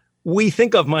 We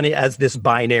think of money as this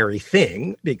binary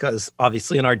thing because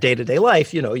obviously in our day-to-day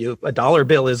life, a dollar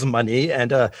bill is money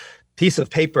and a piece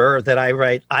of paper that I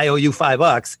write, I owe you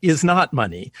 $5 is not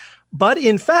money. But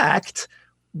in fact,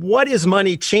 what is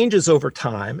money changes over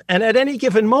time. And at any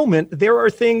given moment, there are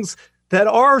things that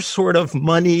are sort of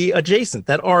money adjacent,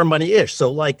 that are money-ish.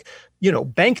 So like,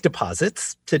 bank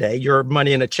deposits today, your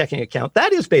money in a checking account,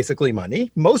 that is basically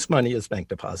money. Most money is bank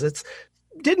deposits.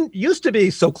 Didn't used to be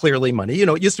so clearly money.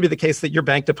 It used to be the case that your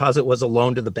bank deposit was a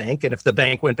loan to the bank, and if the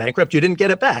bank went bankrupt, you didn't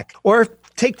get it back. Or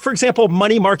take, for example,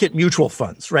 money market mutual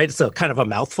funds, right? It's a kind of a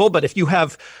mouthful, but if you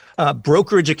have a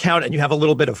brokerage account and you have a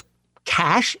little bit of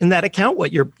cash in that account,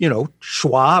 what your,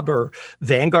 Schwab or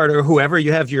Vanguard or whoever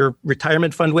you have your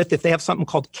retirement fund with, if they have something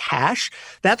called cash,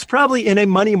 that's probably in a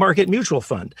money market mutual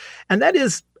fund. And that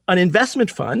is an investment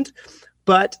fund.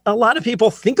 But a lot of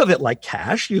people think of it like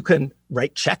cash. You can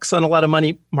write checks on a lot of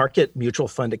money market mutual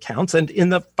fund accounts. And in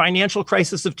the financial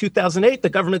crisis of 2008, the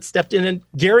government stepped in and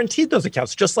guaranteed those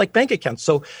accounts, just like bank accounts.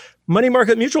 So money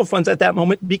market mutual funds at that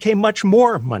moment became much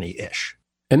more money-ish.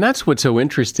 And that's what's so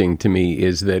interesting to me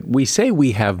is that we say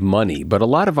we have money, but a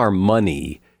lot of our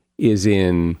money is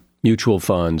in mutual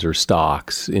funds or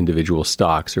stocks, individual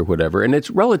stocks or whatever. And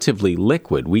it's relatively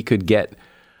liquid. We could get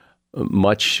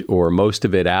much or most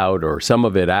of it out or some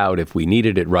of it out if we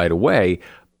needed it right away,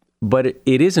 but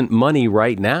it isn't money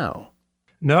right now.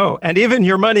 No, and even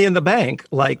your money in the bank,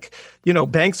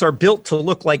 banks are built to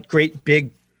look like great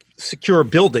big secure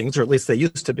buildings, or at least they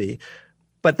used to be,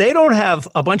 but they don't have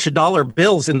a bunch of dollar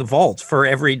bills in the vault for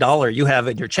every dollar you have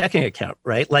in your checking account,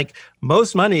 right? Like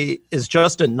most money is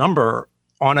just a number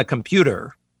on a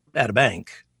computer at a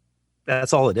bank.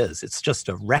 That's all it is. It's just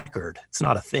a record. It's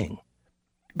not a thing.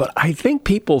 But I think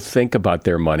people think about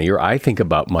their money, or I think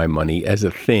about my money as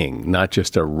a thing, not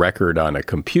just a record on a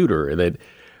computer. That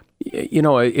You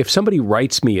know, if somebody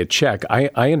writes me a check,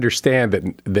 I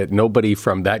understand that nobody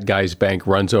from that guy's bank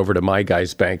runs over to my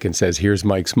guy's bank and says, here's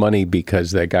Mike's money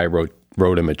because that guy wrote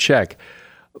him a check.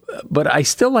 But I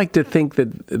still like to think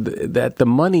that the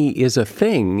money is a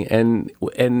thing. And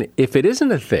if it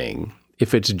isn't a thing,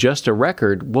 if it's just a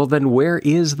record, well, then where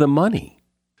is the money?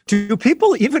 Do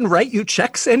people even write you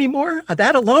checks anymore?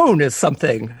 That alone is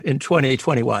something in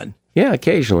 2021. Yeah,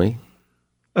 occasionally.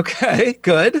 Okay,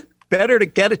 good. Better to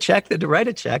get a check than to write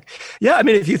a check. Yeah, I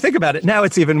mean, if you think about it, now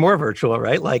it's even more virtual,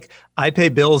 right? Like I pay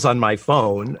bills on my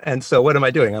phone. And so what am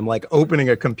I doing? I'm like opening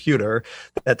a computer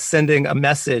that's sending a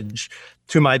message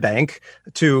to my bank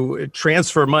to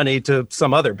transfer money to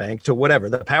some other bank, to whatever,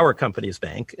 the power company's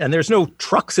bank. And there's no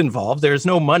trucks involved. There's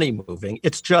no money moving.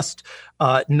 It's just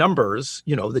numbers,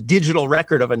 you know, the digital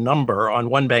record of a number on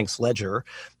one bank's ledger,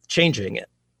 changing it.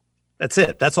 That's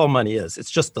it. That's all money is.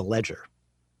 It's just the ledger.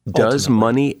 Does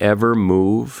money ever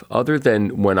move other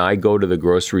than when I go to the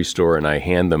grocery store and I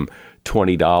hand them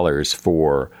 $20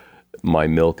 for my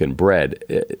milk and bread,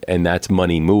 and that's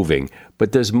money moving?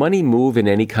 But does money move in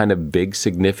any kind of big,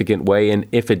 significant way? And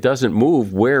if it doesn't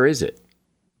move, where is it?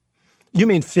 You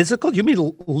mean physical? You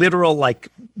mean literal, like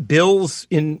bills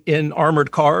in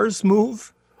armored cars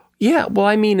move? Yeah, well,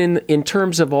 I mean, in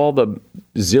terms of all the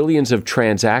zillions of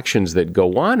transactions that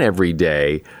go on every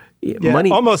day, money,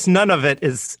 almost none of it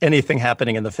is anything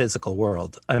happening in the physical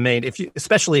world. I mean,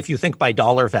 especially if you think by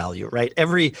dollar value, right?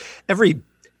 Every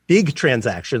big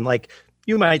transaction, like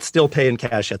you might still pay in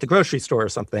cash at the grocery store or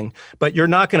something, but you're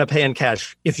not going to pay in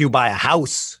cash if you buy a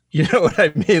house. You know what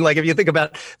I mean? Like if you think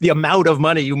about the amount of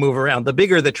money you move around, the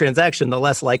bigger the transaction, the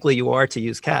less likely you are to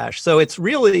use cash. So it's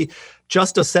really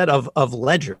just a set of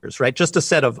ledgers, right? Just a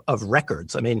set of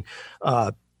records. I mean,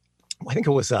 I think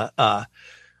it was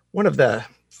one of the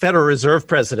Federal Reserve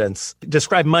presidents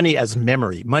described money as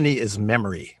memory. Money is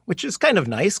memory, which is kind of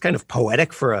nice, kind of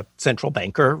poetic for a central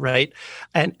banker, right?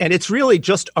 And it's really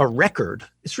just a record.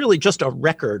 It's really just a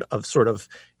record of sort of,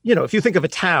 you know, if you think of a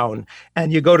town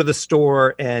and you go to the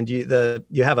store and you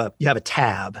have a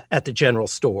tab at the general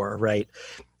store, right?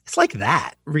 It's like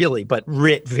that, really, but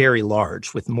writ very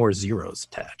large with more zeros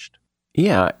attached.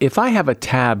 Yeah, if I have a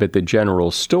tab at the general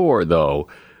store, though,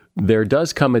 there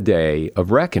does come a day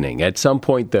of reckoning. At some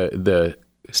point, the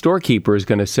storekeeper is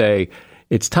going to say,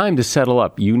 it's time to settle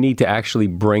up. You need to actually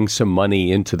bring some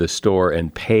money into the store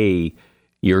and pay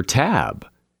your tab.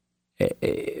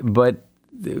 But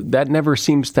that never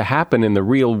seems to happen in the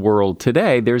real world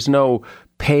today. There's no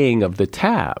paying of the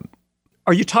tab.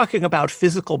 Are you talking about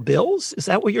physical bills? Is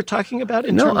that what you're talking about?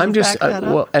 No, I'm just,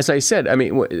 well, as I said, I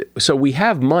mean, so we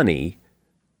have money.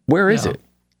 Where is it?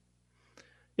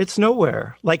 It's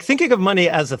nowhere. Like thinking of money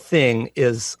as a thing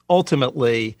is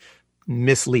ultimately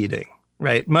misleading,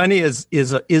 right? Money is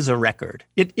a record.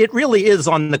 It really is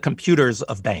on the computers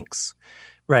of banks,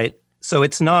 right? So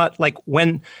it's not like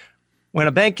when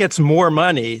a bank gets more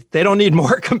money, they don't need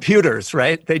more computers,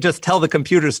 right? They just tell the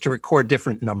computers to record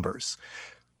different numbers.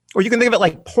 Or you can think of it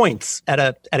like points at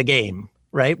a game,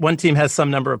 right? One team has some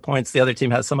number of points, the other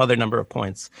team has some other number of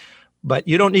points. But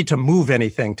you don't need to move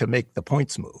anything to make the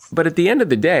points move. But at the end of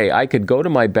the day, I could go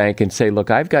to my bank and say, look,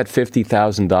 I've got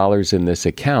 $50,000 in this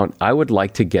account. I would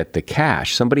like to get the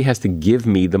cash. Somebody has to give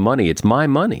me the money. It's my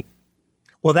money.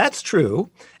 Well, that's true.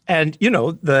 And, you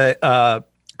know, the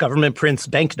government prints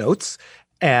banknotes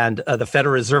and the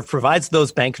Federal Reserve provides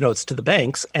those banknotes to the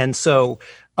banks. And so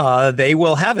they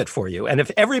will have it for you. And if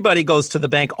everybody goes to the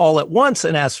bank all at once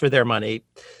and asks for their money,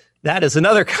 that is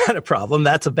another kind of problem.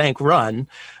 That's a bank run.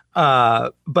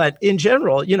 But in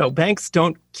general, you know, banks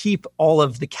don't keep all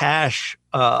of the cash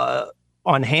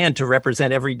on hand to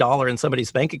represent every dollar in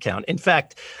somebody's bank account. In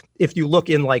fact, if you look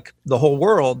in like the whole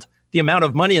world, the amount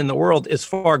of money in the world is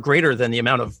far greater than the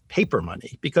amount of paper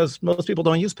money because most people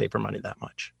don't use paper money that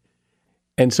much.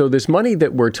 And so this money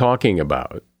that we're talking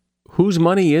about, whose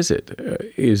money is it?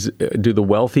 Do the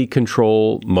wealthy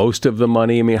control most of the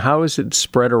money? I mean, how is it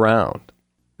spread around?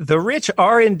 The rich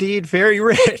are indeed very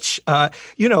rich.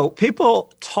 You know,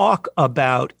 people talk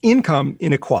about income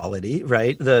inequality,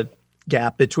 right? The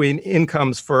gap between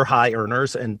incomes for high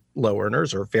earners and low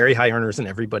earners, or very high earners and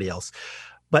everybody else.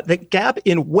 But the gap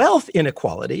in wealth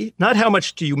inequality, not how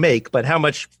much do you make, but how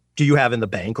much do you have in the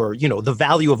bank, or, you know, the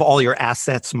value of all your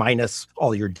assets minus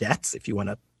all your debts, if you want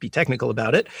to be technical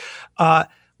about it.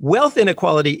 Wealth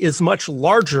inequality is much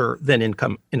larger than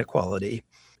income inequality,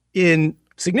 in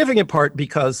significant part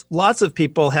because lots of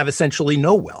people have essentially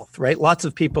no wealth, right? Lots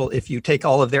of people, if you take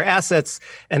all of their assets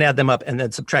and add them up and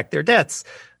then subtract their debts,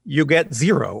 you get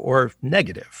zero or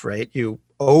negative, right? You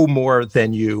owe more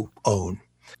than you own.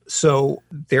 So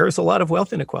there's a lot of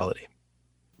wealth inequality.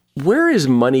 Where is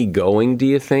money going, do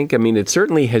you think? I mean, it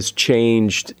certainly has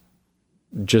changed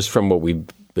just from what we've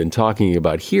been talking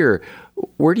about here.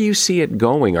 Where do you see it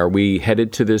going? Are we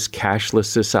headed to this cashless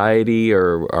society,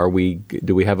 or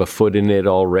do we have a foot in it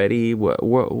already?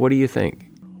 What do you think?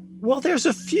 Well, there's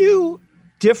a few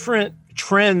different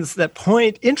trends that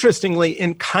point, interestingly,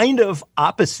 in kind of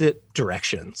opposite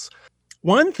directions.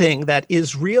 One thing that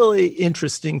is really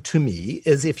interesting to me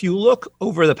is if you look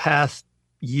over the past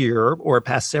year or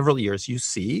past several years, you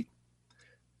see,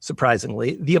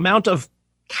 surprisingly, the amount of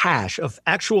cash, of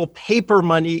actual paper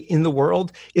money in the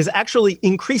world is actually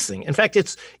increasing. In fact,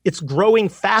 it's growing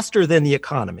faster than the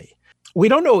economy. We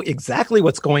don't know exactly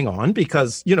what's going on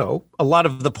because, a lot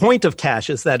of the point of cash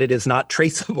is that it is not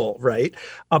traceable, right?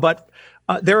 But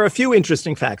there are a few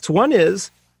interesting facts. One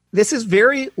is this is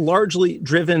very largely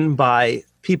driven by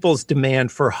people's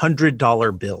demand for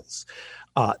 $100 bills.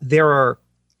 There are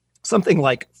something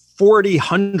like 40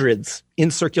 hundreds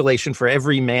in circulation for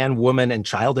every man, woman, and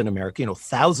child in America,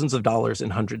 thousands of dollars in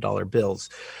 $100 bills.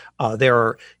 There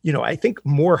are, I think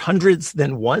more hundreds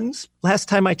than ones last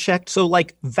time I checked. So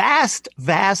like vast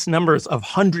numbers of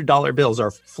 $100 bills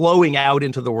are flowing out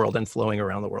into the world and flowing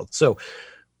around the world. So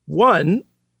one,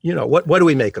 what do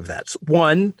we make of that?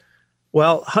 One,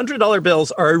 well, $100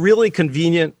 bills are a really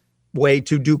convenient way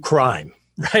to do crime.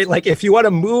 Right? Like if you want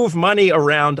to move money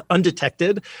around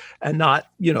undetected and not,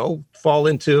 fall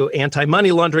into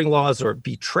anti-money laundering laws or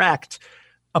be tracked,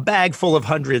 a bag full of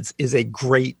hundreds is a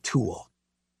great tool.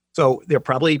 So they're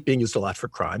probably being used a lot for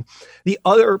crime. The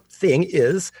other thing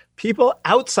is people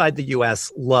outside the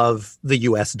U.S. love the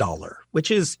U.S. dollar, which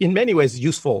is in many ways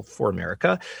useful for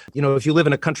America. If you live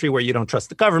in a country where you don't trust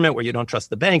the government, where you don't trust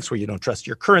the banks, where you don't trust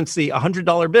your currency, a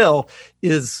 $100 bill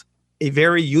is a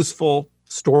very useful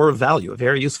store of value, a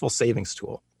very useful savings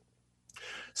tool.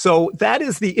 So that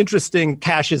is the interesting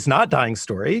cash is not dying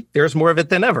story. There's more of it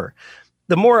than ever.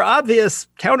 The more obvious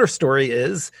counter story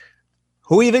is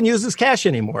who even uses cash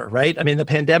anymore, right? I mean, the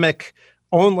pandemic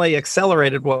only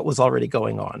accelerated what was already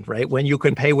going on, right? When you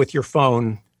can pay with your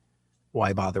phone,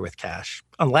 why bother with cash?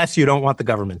 Unless you don't want the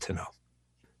government to know.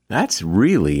 That's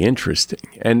really interesting.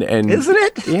 And isn't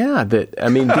it? Yeah,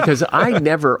 because I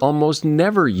almost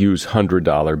never use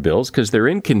 $100 bills because they're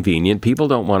inconvenient. People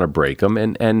don't want to break them.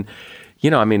 And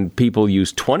people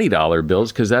use $20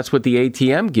 bills because that's what the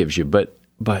ATM gives you.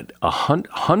 But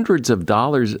hundreds of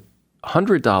dollars,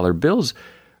 $100 bills,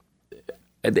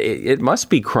 it must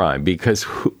be crime because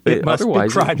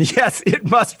otherwise. Be crime. Yes, it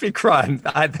must be crime.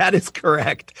 That is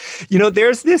correct.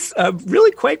 There's this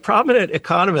really quite prominent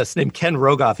economist named Ken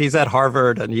Rogoff. He's at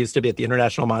Harvard and he used to be at the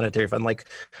International Monetary Fund, like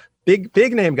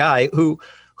big name guy who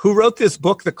wrote this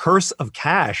book, The Curse of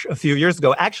Cash, a few years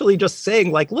ago, actually just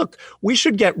saying like, look, we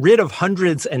should get rid of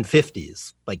hundreds and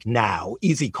fifties, like now,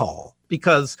 easy call,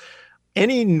 because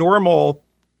any normal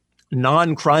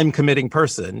non-crime committing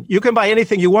person, you can buy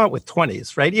anything you want with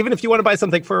 20s, right? Even if you want to buy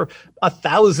something for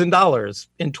 $1,000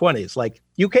 in 20s, like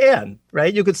you can,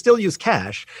 right? You could still use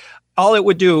cash. All it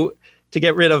would do to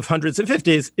get rid of hundreds and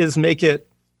 50s is make it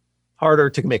harder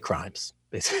to commit crimes,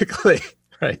 basically,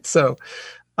 right? So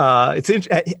I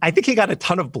think he got a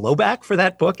ton of blowback for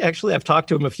that book. Actually, I've talked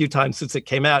to him a few times since it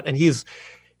came out, and he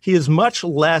is much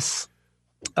less,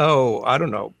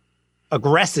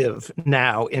 aggressive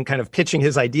now in kind of pitching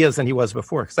his ideas than he was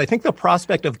before. Because I think the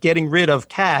prospect of getting rid of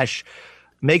cash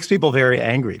makes people very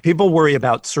angry. People worry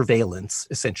about surveillance,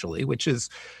 essentially, which is,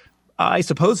 I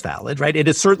suppose, valid, right? It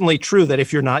is certainly true that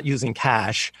if you're not using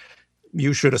cash,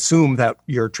 you should assume that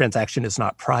your transaction is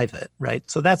not private, right?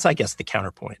 So that's, I guess, the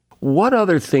counterpoint. What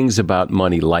other things about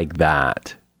money like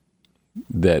that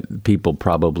people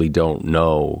probably don't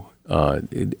know,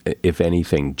 if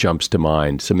anything, jumps to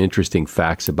mind? Some interesting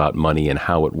facts about money and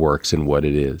how it works and what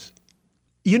it is.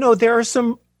 There are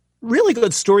some really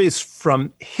good stories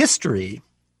from history.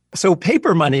 So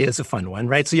paper money is a fun one,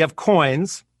 right? So you have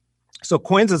coins. So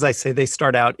coins, as I say, they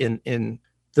start out in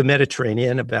the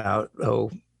Mediterranean about,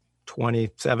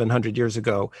 2,700 years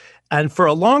ago. And for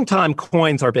a long time,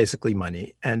 coins are basically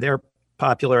money. And they're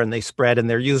popular and they spread and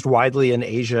they're used widely in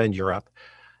Asia and Europe.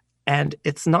 And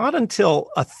it's not until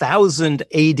 1000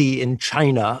 AD in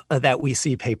China that we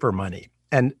see paper money.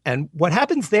 And what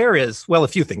happens there is, well, a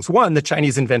few things. One, the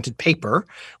Chinese invented paper,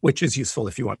 which is useful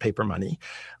if you want paper money.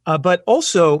 But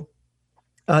also,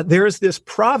 there's this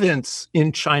province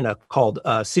in China called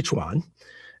Sichuan.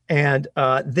 And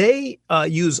they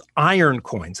use iron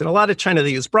coins. In a lot of China,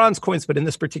 they use bronze coins. But in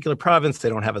this particular province, they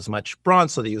don't have as much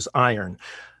bronze, so they use iron.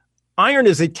 Iron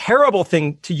is a terrible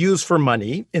thing to use for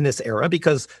money in this era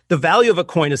because the value of a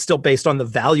coin is still based on the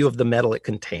value of the metal it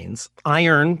contains.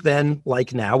 Iron then,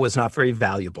 like now, was not very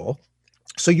valuable.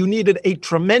 So you needed a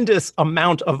tremendous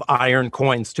amount of iron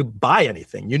coins to buy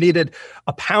anything. You needed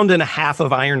 1.5 pounds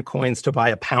of iron coins to buy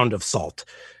a pound of salt.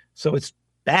 So it's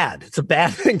bad. It's a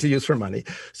bad thing to use for money.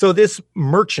 So this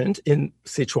merchant in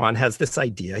Sichuan has this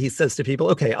idea. He says to people,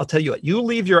 okay, I'll tell you what, you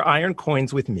leave your iron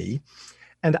coins with me,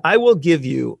 and I will give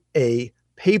you a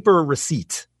paper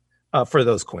receipt for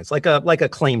those coins, like a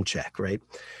claim check, right?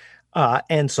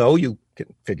 And so you can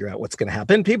figure out what's going to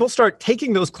happen. People start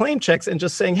taking those claim checks and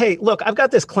just saying, hey, look, I've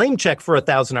got this claim check for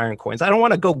 1,000 iron coins. I don't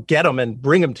want to go get them and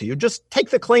bring them to you. Just take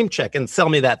the claim check and sell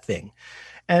me that thing.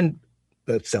 And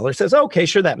the seller says, okay,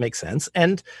 sure, that makes sense.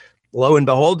 And lo and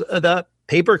behold, the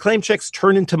paper claim checks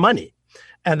turn into money.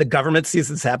 And the government sees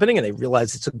this happening and they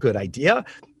realize it's a good idea.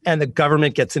 And the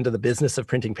government gets into the business of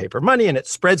printing paper money, and it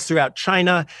spreads throughout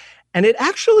China. And it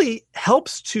actually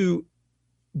helps to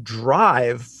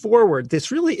drive forward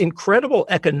this really incredible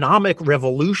economic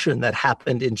revolution that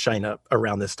happened in China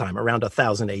around this time, around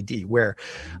 1000 AD, where,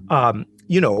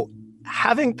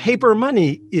 having paper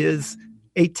money is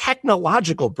a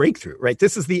technological breakthrough, right?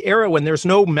 This is the era when there's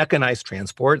no mechanized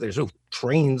transport, there's no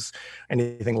trains,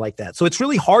 anything like that. So it's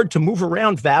really hard to move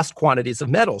around vast quantities of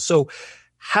metal. So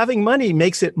having money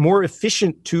makes it more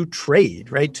efficient to trade,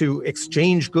 right? To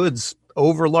exchange goods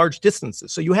over large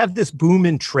distances. So you have this boom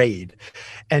in trade,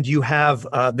 and you have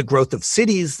the growth of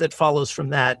cities that follows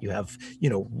from that. You have,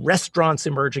 restaurants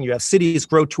emerging. You have cities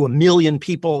grow to 1 million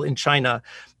people in China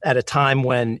at a time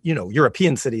when,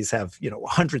 European cities have,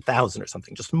 100,000 or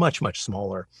something, just much, much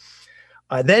smaller.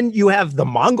 Then you have the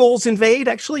Mongols invade.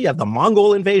 Actually, you have the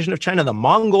Mongol invasion of China. The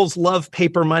Mongols love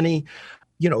paper money.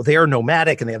 They are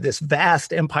nomadic and they have this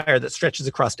vast empire that stretches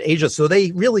across Asia. So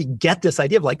they really get this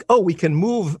idea of like, oh, we can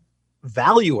move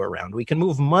value around. We can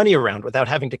move money around without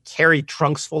having to carry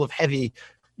trunks full of heavy,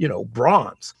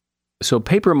 bronze. So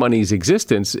paper money's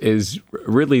existence is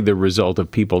really the result of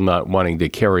people not wanting to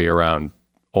carry around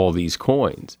all these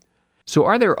coins. So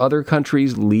are there other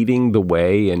countries leading the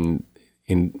way in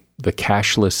the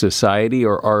cashless society,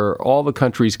 or are all the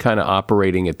countries kind of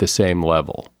operating at the same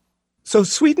level? So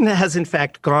Sweden has, in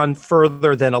fact, gone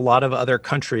further than a lot of other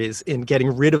countries in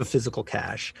getting rid of physical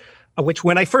cash, which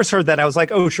when I first heard that, I was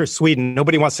like, oh, sure, Sweden,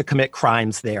 nobody wants to commit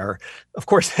crimes there. Of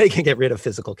course, they can get rid of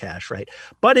physical cash, right?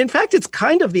 But in fact, it's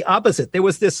kind of the opposite. There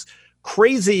was this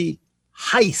crazy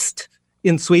heist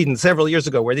in Sweden several years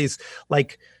ago where these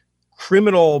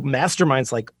criminal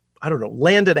masterminds,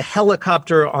 landed a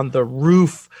helicopter on the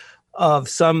roof of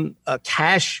some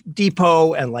cash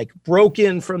depot and broke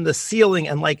in from the ceiling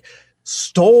and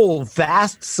stole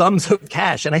vast sums of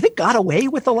cash. And I think got away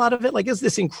with a lot of it. It's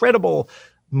this incredible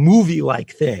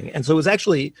movie-like thing. And so it was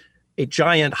actually a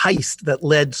giant heist that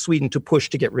led Sweden to push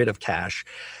to get rid of cash.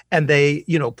 And they,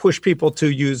 push people to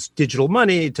use digital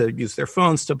money, to use their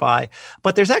phones to buy.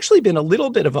 But there's actually been a little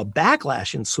bit of a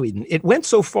backlash in Sweden. It went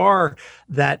so far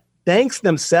that banks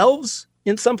themselves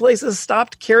in some places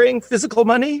stopped carrying physical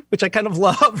money, which I kind of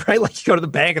love, right? You go to the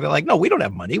bank and they're like, no, we don't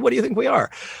have money. What do you think we are?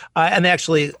 And they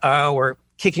actually were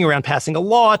kicking around passing a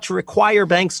law to require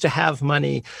banks to have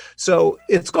money. So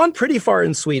it's gone pretty far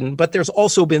in Sweden, but there's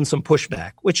also been some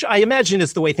pushback, which I imagine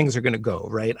is the way things are going to go,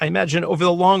 right? I imagine over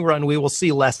the long run, we will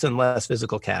see less and less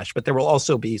physical cash, but there will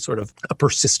also be sort of a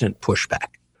persistent pushback.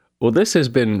 Well, this has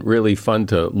been really fun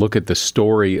to look at the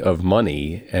story of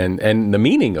money and the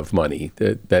meaning of money,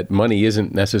 that money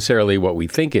isn't necessarily what we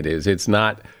think it is. It's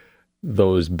not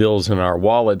those bills in our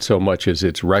wallet so much as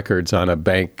it's records on a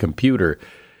bank computer.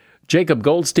 Jacob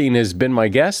Goldstein has been my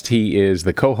guest. He is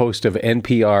the co-host of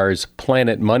NPR's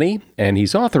Planet Money, and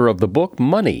he's author of the book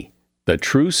Money, The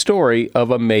True Story of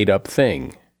a Made-Up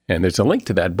Thing. And there's a link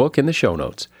to that book in the show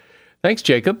notes. Thanks,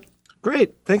 Jacob.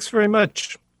 Great. Thanks very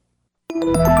much.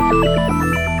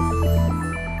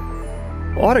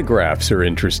 Autographs are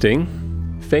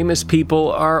interesting. Famous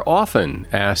people are often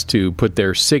asked to put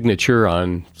their signature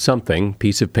on something,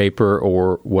 piece of paper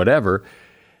or whatever.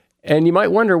 And you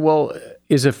might wonder, well,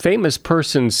 is a famous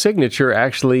person's signature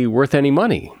actually worth any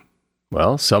money?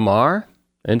 Well, some are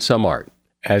and some aren't.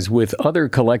 As with other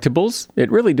collectibles,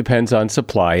 it really depends on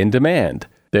supply and demand.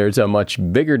 There's a much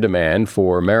bigger demand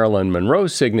for Marilyn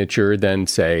Monroe's signature than,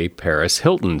 say, Paris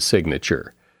Hilton's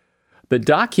signature. The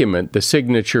document the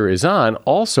signature is on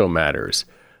also matters.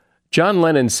 John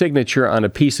Lennon's signature on a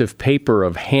piece of paper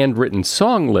of handwritten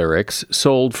song lyrics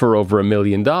sold for over $1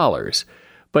 million.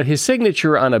 But his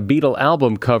signature on a Beatle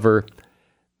album cover,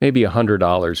 maybe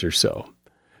 $100 or so.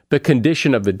 The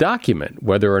condition of the document,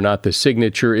 whether or not the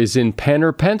signature is in pen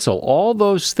or pencil, all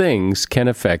those things can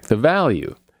affect the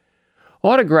value.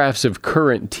 Autographs of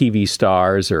current TV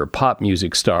stars or pop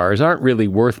music stars aren't really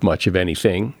worth much of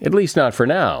anything, at least not for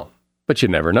now, but you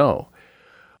never know.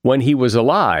 When he was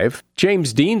alive,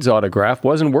 James Dean's autograph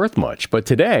wasn't worth much, but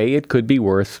today it could be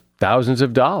worth thousands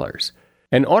of dollars.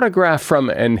 An autograph from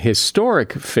an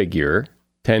historic figure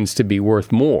tends to be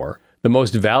worth more. The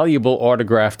most valuable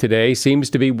autograph today seems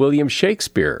to be William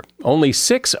Shakespeare. Only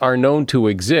 6 are known to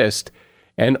exist,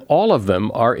 and all of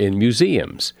them are in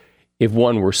museums. If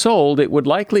one were sold, it would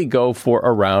likely go for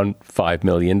around $5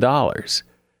 million.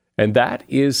 And that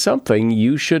is something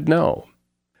you should know.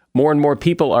 More and more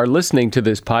people are listening to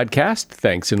this podcast,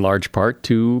 thanks in large part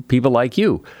to people like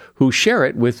you, who share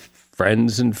it with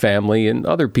friends and family and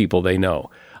other people they know.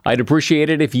 I'd appreciate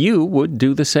it if you would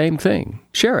do the same thing.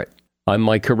 Share it. I'm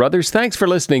Mike Carruthers. Thanks for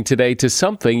listening today to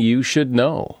Something You Should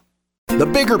Know. The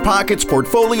Bigger Pockets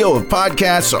portfolio of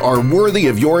podcasts are worthy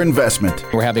of your investment.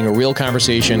 We're having a real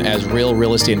conversation as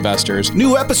real estate investors.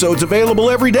 New episodes available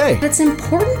every day. It's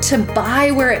important to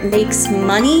buy where it makes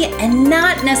money and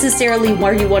not necessarily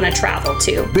where you want to travel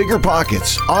to. Bigger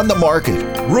Pockets, On the Market,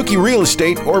 Rookie Real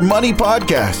Estate, or Money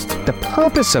Podcast. The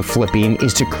purpose of flipping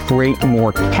is to create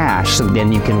more cash so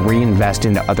then you can reinvest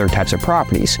into other types of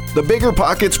properties. The Bigger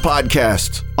Pockets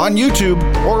Podcast, on YouTube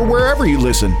or wherever you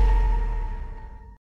listen.